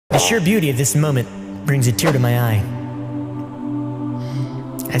sheer beauty of this moment brings a tear to my eye.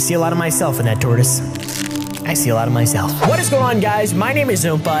 I see a lot of myself in that tortoise. I see a lot of myself. What is going on, guys? My name is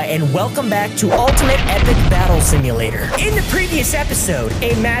Oompa, and welcome back to Ultimate Epic Battle Simulator. In the previous episode,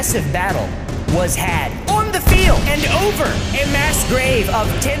 a massive battle was had on the field and over a mass grave of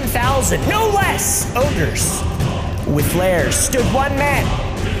 10,000, no less, ogres. With flares stood one man.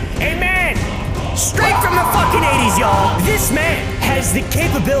 A man straight from the fucking 80s, y'all. This man has the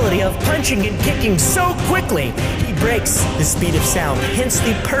capability of punching and kicking so quickly, he breaks the speed of sound, hence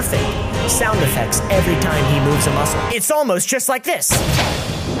the perfect sound effects every time he moves a muscle. It's almost just like this.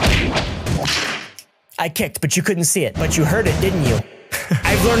 I kicked, but you couldn't see it, but you heard it, didn't you?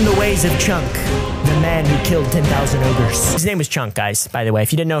 I've learned the ways of Chunk, the man who killed 10,000 ogres. His name was Chunk, guys, by the way.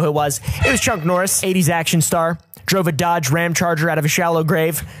 If you didn't know who it was Chunk Norris, 80s action star. Drove a Dodge Ram Charger out of a shallow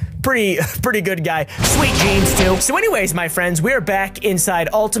grave. Pretty good guy. Sweet jeans, too. So anyways, my friends, we're back inside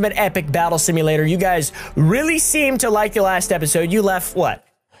Ultimate Epic Battle Simulator. You guys really seem to like the last episode. You left, what?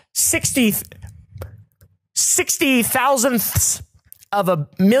 60 thousandths of a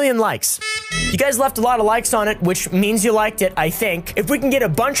million likes. You guys left a lot of likes on it, which means you liked it, I think. If we can get a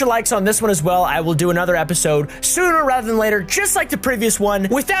bunch of likes on this one as well, I will do another episode sooner rather than later, just like the previous one.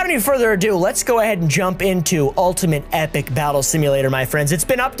 Without any further ado, let's go ahead and jump into Ultimate Epic Battle Simulator, my friends. It's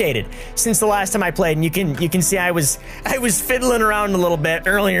been updated since the last time I played, and you can see I was fiddling around a little bit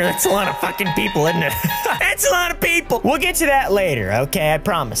earlier. That's a lot of fucking people, isn't it? That's a lot of people. We'll get to that later, okay? I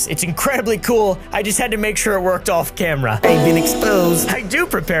promise. It's incredibly cool. I just had to make sure it worked off camera. I've been exposed. I do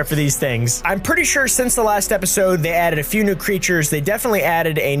prepare for these things. I'm pretty sure since the last episode, they added a few new creatures. They definitely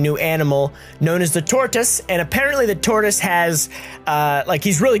added a new animal known as the tortoise, and apparently the tortoise has, like,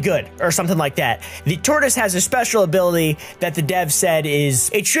 he's really good, or something like that. The tortoise has a special ability that the dev said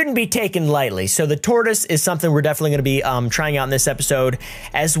it shouldn't be taken lightly. So the tortoise is something we're definitely going to be trying out in this episode,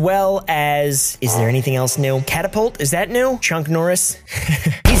 as well as, is there anything else new? Catapult, is that new? Chunk Norris?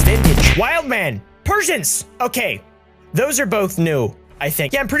 He's vintage. Wildman, Persians. Okay, those are both new, I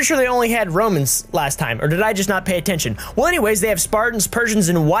think. Yeah, I'm pretty sure they only had Romans last time, or did I just not pay attention? Well, anyways, they have Spartans, Persians,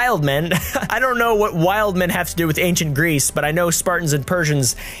 and Wildmen. I don't know what Wildmen have to do with ancient Greece, but I know Spartans and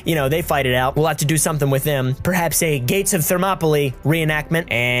Persians, you know, they fight it out. We'll have to do something with them. Perhaps a Gates of Thermopylae reenactment,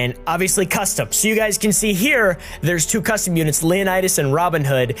 and obviously custom. So you guys can see here, there's two custom units, Leonidas and Robin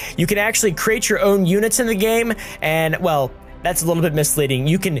Hood. You can actually create your own units in the game, and, well, that's a little bit misleading.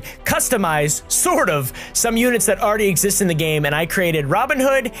 You can customize, sort of, some units that already exist in the game, and I created Robin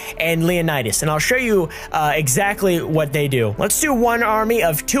Hood and Leonidas, and I'll show you exactly what they do. Let's do one army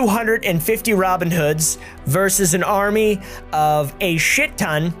of 250 Robin Hoods versus an army of a shit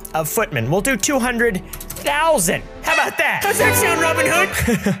ton of footmen. We'll do 200,000. How about that? Does that sound, Robin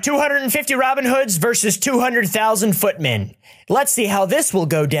Hood? 250 Robin Hoods versus 200,000 footmen. Let's see how this will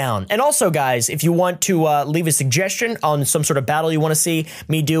go down. And also, guys, if you want to leave a suggestion on some sort of battle you want to see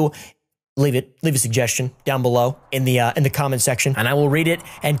me do, leave a suggestion down below in the comment section, and I will read it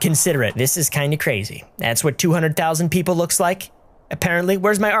and consider it. This is kind of crazy. That's what 200,000 people looks like, apparently.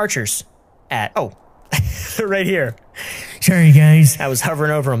 Where's my archers at? Oh, they're right here. Sorry, guys. I was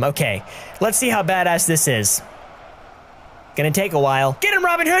hovering over them. Okay, let's see how badass this is. Gonna take a while. Get him,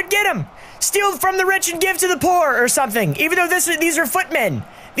 Robin Hood, get him! Steal from the rich and give to the poor, or something. Even though these are footmen.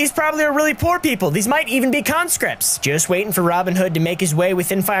 These probably are really poor people. These might even be conscripts. Just waiting for Robin Hood to make his way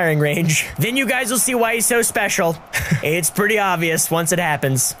within firing range. Then you guys will see why he's so special. It's pretty obvious once it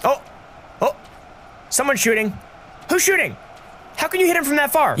happens. Oh, someone's shooting. Who's shooting? How can you hit him from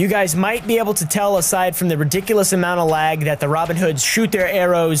that far? You guys might be able to tell, aside from the ridiculous amount of lag, that the Robin Hoods shoot their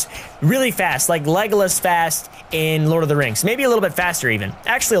arrows really fast, like Legolas fast in Lord of the Rings. Maybe a little bit faster even.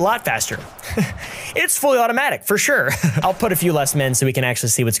 Actually, a lot faster. It's fully automatic, for sure. I'll put a few less men so we can actually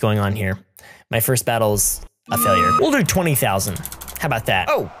see what's going on here. My first battle's a failure. We'll do 20,000. How about that?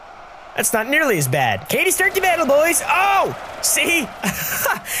 Oh, that's not nearly as bad. Katie, start the battle, boys. Oh, see?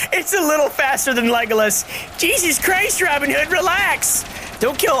 It's a little faster than Legolas. Jesus Christ, Robin Hood, relax.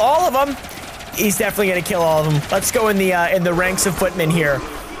 Don't kill all of them. He's definitely gonna kill all of them. Let's go in the ranks of footmen here.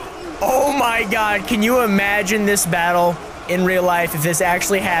 Oh my God, can you imagine this battle in real life if this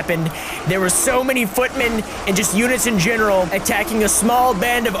actually happened? There were so many footmen and just units in general attacking a small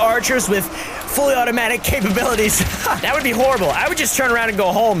band of archers with fully automatic capabilities. That would be horrible. I would just turn around and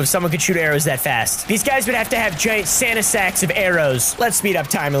go home if someone could shoot arrows that fast. These guys would have to have giant Santa sacks of arrows. Let's speed up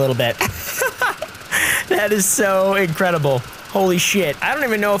time a little bit. That is so incredible. Holy shit. I don't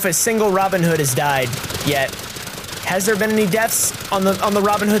even know if a single Robin Hood has died yet. Has there been any deaths on the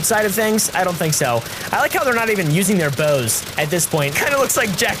Robin Hood side of things? I don't think so. I like how they're not even using their bows at this point. Kind of looks like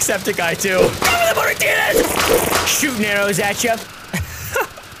Jacksepticeye too. Shooting arrows at you.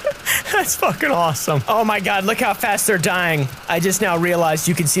 That's fucking awesome. Oh my God, look how fast they're dying. I just now realized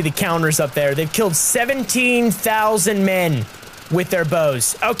you can see the counters up there. They've killed 17,000 men with their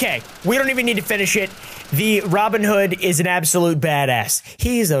bows. Okay, we don't even need to finish it. The Robin Hood is an absolute badass.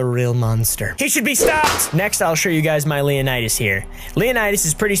 He's a real monster. He should be stopped. Next, I'll show you guys my Leonidas here. Leonidas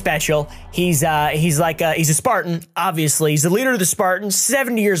is pretty special. He's a Spartan, obviously. He's the leader of the Spartans,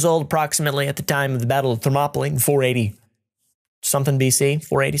 70 years old approximately at the time of the Battle of Thermopylae, 480 something BC,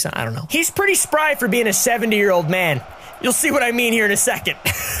 480 something, I don't know. He's pretty spry for being a 70-year-old man. You'll see what I mean here in a second.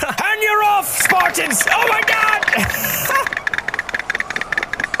 And you're off, Spartans! Oh my God!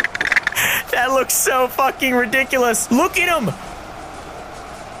 That looks so fucking ridiculous. Look at him.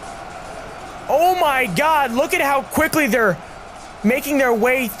 Oh my God, look at how quickly they're making their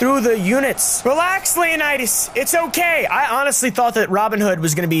way through the units. Relax, Leonidas. It's okay. I honestly thought that Robin Hood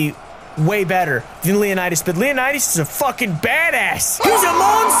was going to be way better than Leonidas, but Leonidas is a fucking badass. He's a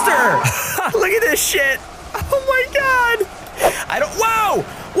monster. Look at this shit. Oh my God. Wow.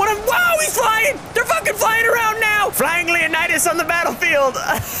 Wow, he's flying. They're fucking flying around now. Flying Leonidas on the battlefield.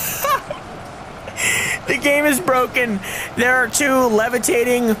 The game is broken. There are 2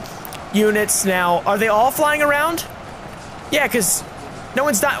 levitating units now. Are they all flying around? Yeah, because no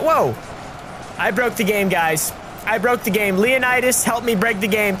one's died. Whoa. I broke the game, guys. I broke the game. Leonidas helped me break the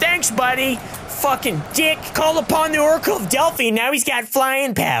game. Thanks, buddy. Fucking dick. Called upon the Oracle of Delphi. Now he's got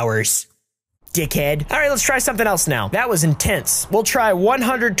flying powers. Dickhead. All right, let's try something else now. That was intense. We'll try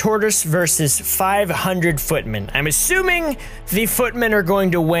 100 tortoise versus 500 footmen. I'm assuming the footmen are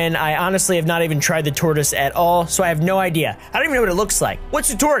going to win. I honestly have not even tried the tortoise at all, so I have no idea. I don't even know what it looks like.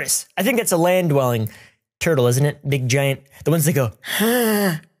 What's a tortoise? I think that's a land-dwelling turtle, isn't it? Big, giant. The ones that go,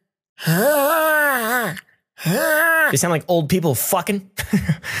 They sound like old people fucking.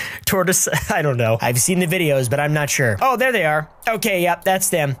 Tortoise, I don't know. I've seen the videos, but I'm not sure. Oh, there they are. Okay, yep, that's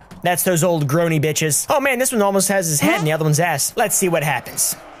them. That's those old groany bitches. Oh man, this one almost has his head in the other one's ass. Let's see what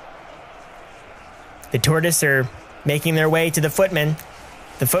happens. The tortoise are making their way to the footmen.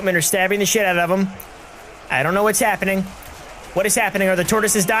 The footmen are stabbing the shit out of them. I don't know what's happening. What is happening? Are the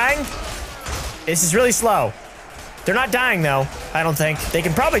tortoises dying? This is really slow. They're not dying though, I don't think. They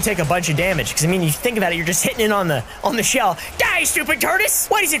can probably take a bunch of damage, because I mean, you think about it, you're just hitting it on the shell. Die, stupid tortoise!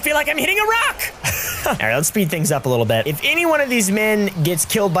 Why does it feel like I'm hitting a rock? All right, let's speed things up a little bit. If any one of these men gets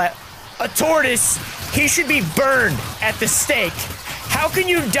killed by a tortoise, he should be burned at the stake. How can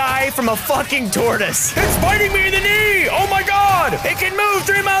you die from a fucking tortoise? It's biting me in the knee! Oh my God! It can move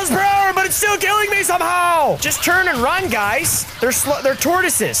 3 miles per hour, but it's still killing me somehow! Just turn and run, guys. They're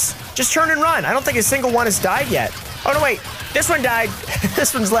tortoises. Just turn and run. I don't think a single one has died yet. Oh no, wait. This one died.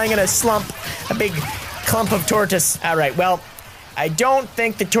 This one's laying in a slump. A big clump of tortoise. All right, well, I don't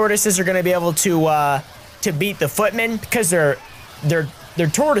think the tortoises are gonna be able to beat the footmen because they're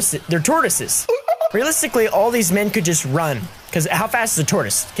tortoises. Realistically, all these men could just run. Because how fast is a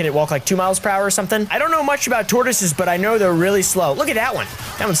tortoise? Can it walk like 2 miles per hour or something? I don't know much about tortoises, but I know they're really slow. Look at that one.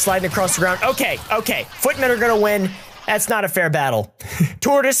 That one's sliding across the ground. Okay. Footmen are gonna win. That's not a fair battle.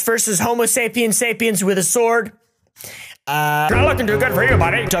 Tortoise versus Homo sapiens sapiens with a sword. Not looking too good for you,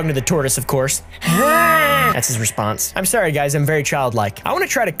 buddy. Talking to the tortoise, of course. That's his response. I'm sorry, guys. I'm very childlike. I want to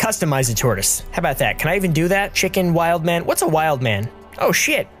try to customize a tortoise. How about that? Can I even do that? Chicken, wild man. What's a wild man? Oh,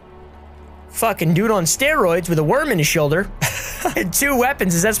 shit. Fucking dude on steroids with a worm in his shoulder. And 2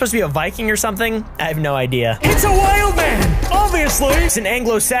 weapons. Is that supposed to be a Viking or something? I have no idea. It's a wild man! Obviously! It's an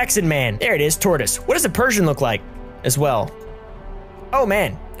Anglo-Saxon man. There it is, tortoise. What does a Persian look like as well? Oh,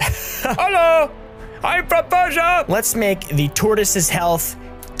 man. Hello! I'm from Persia! Let's make the tortoise's health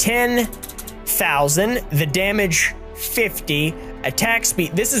 10,000. The damage 50. Attack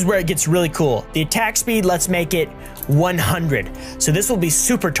speed. This is where it gets really cool. The attack speed, let's make it 100. So this will be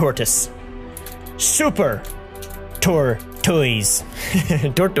super tortoise. Super tortoise.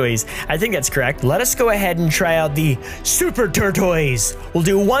 Tortoise. I think that's correct. Let us go ahead and try out the super tortoise. We'll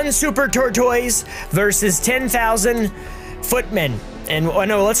do 1 super tortoise versus 10,000 footmen. And oh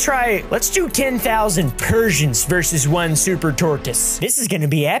no, let's do 10,000 Persians versus 1 super tortoise. This is gonna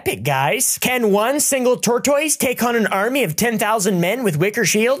be epic, guys. Can 1 single tortoise take on an army of 10,000 men with wicker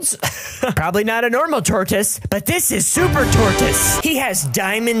shields? Probably not a normal tortoise, but this is super tortoise. He has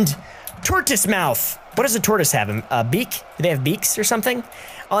diamond tortoise mouth. What does a tortoise have? A beak? Do they have beaks or something?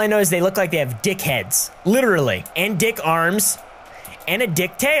 All I know is they look like they have dick heads. Literally. And dick arms. And a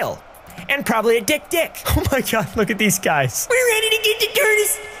dick tail. And probably a dick. Oh my God, look at these guys. We're ready to get the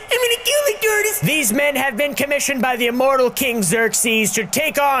tortoise. I'm gonna kill the tortoise. These men have been commissioned by the immortal King Xerxes to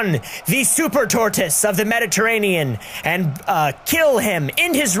take on the super tortoise of the Mediterranean and kill him,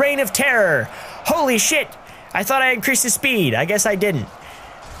 end his reign of terror. Holy shit. I thought I increased his speed. I guess I didn't.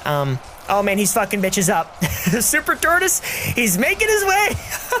 Oh man, he's fucking bitches up. Super Tortoise, he's making his way.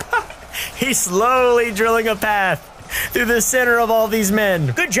 He's slowly drilling a path through the center of all these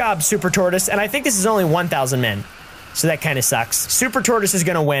men. Good job, Super Tortoise. And I think this is only 1,000 men. So that kind of sucks. Super Tortoise is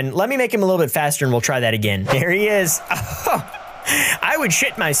gonna win. Let me make him a little bit faster and we'll try that again. There he is. I would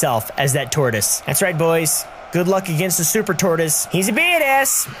shit myself as that tortoise. That's right, boys. Good luck against the Super Tortoise. He's a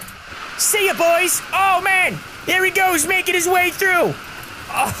badass. See ya, boys. Oh man, there he goes, making his way through.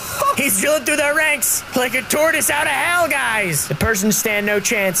 Oh, he's drilling through the ranks like a tortoise out of hell, guys. The persons stand no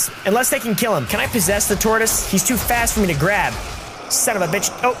chance unless they can kill him. Can I possess the tortoise? He's too fast for me to grab. Son of a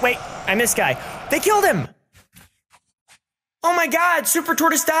bitch. Oh, wait, I missed guy. They killed him. Oh my God, Super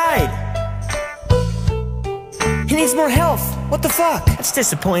Tortoise died. He needs more health. What the fuck? That's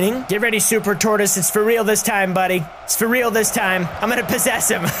disappointing. Get ready, Super Tortoise. It's for real this time, buddy. It's for real this time. I'm gonna possess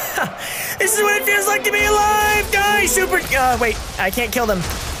him. This is what it feels like to be alive. Die, Super... wait. I can't kill them.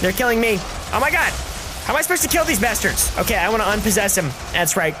 They're killing me. Oh my God. How am I supposed to kill these bastards? Okay, I want to unpossess him.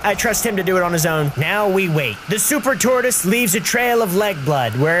 That's right. I trust him to do it on his own. Now we wait. The Super Tortoise leaves a trail of leg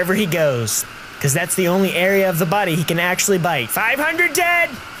blood wherever he goes, because that's the only area of the body he can actually bite. 500 dead.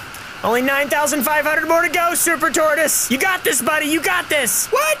 Only 9,500 more to go, Super Tortoise. You got this, buddy. You got this.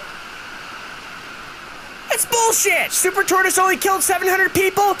 What? That's bullshit. Super Tortoise only killed 700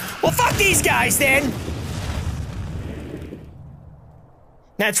 people? Well, fuck these guys, then.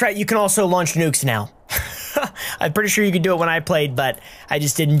 That's right. You can also launch nukes now. I'm pretty sure you could do it when I played, but I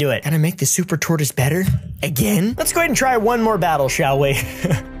just didn't do it. Can I make the Super Tortoise better? Again? Let's go ahead and try one more battle, shall we?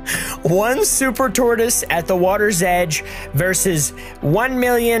 One Super Tortoise at the water's edge versus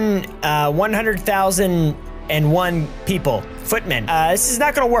 1,100,001 people. Footmen. This is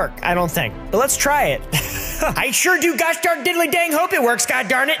not gonna work, I don't think. But let's try it. I sure do gosh darn diddly dang hope it works, god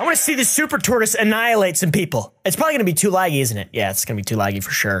darn it. I wanna see the Super Tortoise annihilate some people. It's probably gonna be too laggy, isn't it? Yeah, it's gonna be too laggy for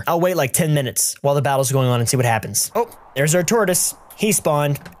sure. I'll wait like 10 minutes while the battle's going on and see what happens. Oh, there's our tortoise. He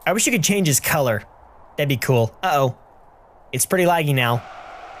spawned. I wish you could change his color. That'd be cool. Uh-oh. It's pretty laggy now.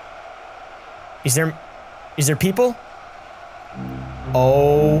 Is there people?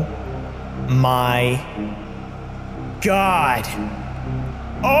 Oh my God.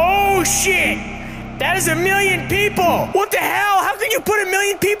 Oh shit! That is 1 million people! What the hell? How can you put 1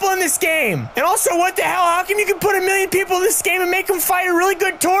 million people in this game? And also, what the hell? How come you can put 1 million people in this game and make them fight a really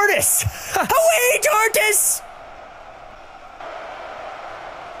good tortoise? Away, tortoise!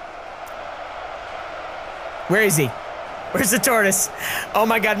 Where is he? Where's the tortoise? Oh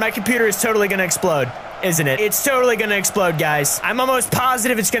my God, my computer is totally gonna explode, isn't it? It's totally gonna explode, guys. I'm almost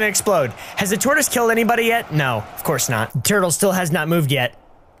positive it's gonna explode. Has the tortoise killed anybody yet? No, of course not. The turtle still has not moved yet.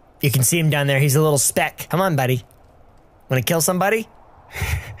 You can see him down there. He's a little speck. Come on, buddy. Wanna kill somebody?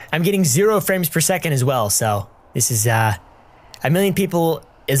 I'm getting 0 frames per second as well, so this is, 1 million people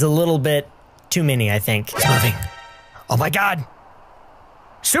is a little bit too many, I think. He's moving. Oh my God.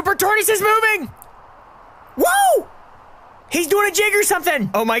 Super Tortoise is moving! Whoa! He's doing a jig or something.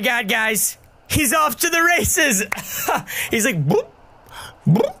 Oh my God, guys. He's off to the races. He's like, boop,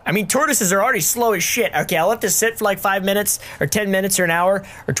 boop. I mean, tortoises are already slow as shit. Okay, I'll let this sit for like 5 minutes or 10 minutes or an hour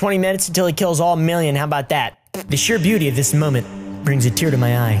or 20 minutes until he kills all 1 million. How about that? The sheer beauty of this moment brings a tear to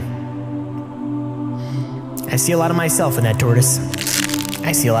my eye. I see a lot of myself in that tortoise.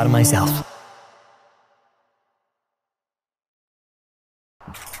 I see a lot of myself.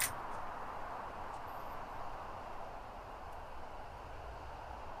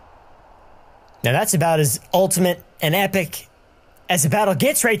 Now that's about as ultimate and epic as a battle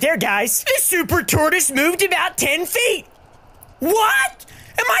gets right there, guys. The Super Tortoise moved about 10 feet. What?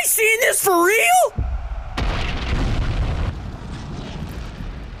 Am I seeing this for real?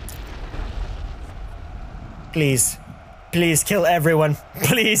 Please. Please kill everyone.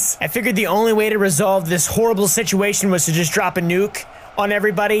 Please. I figured the only way to resolve this horrible situation was to just drop a nuke on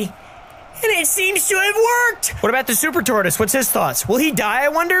everybody. And it seems to have worked. What about the Super Tortoise? What's his thoughts? Will he die, I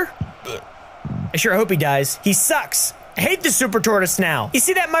wonder? I sure hope he dies. He sucks. I hate the Super Tortoise now. You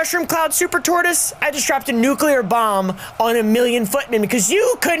see that mushroom cloud Super Tortoise? I just dropped a nuclear bomb on 1 million footmen because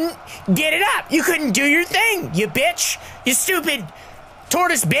you couldn't get it up. You couldn't do your thing, you bitch. You stupid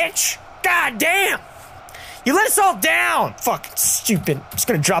tortoise bitch. God damn. You let us all down. Fucking stupid. I'm just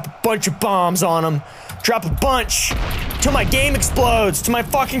gonna drop a bunch of bombs on them. Drop a bunch. Till my game explodes. Till my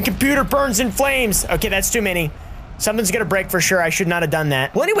fucking computer burns in flames. Okay, that's too many. Something's gonna break for sure. I should not have done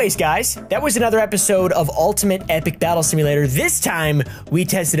that. Well, anyways, guys, that was another episode of Ultimate Epic Battle Simulator. This time, we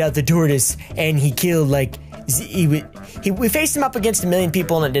tested out the tortoise, and he killed, like, we faced him up against 1 million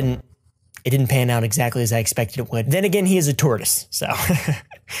people, and it didn't pan out exactly as I expected it would. Then again, he is a tortoise, so.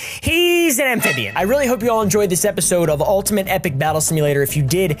 He's an amphibian. I really hope you all enjoyed this episode of Ultimate Epic Battle Simulator. If you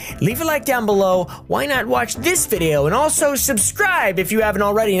did, leave a like down below. Why not watch this video? And also subscribe if you haven't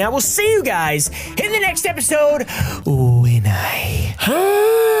already. And I will see you guys in the next episode. When I...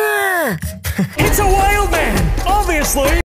 It's a wild man, obviously.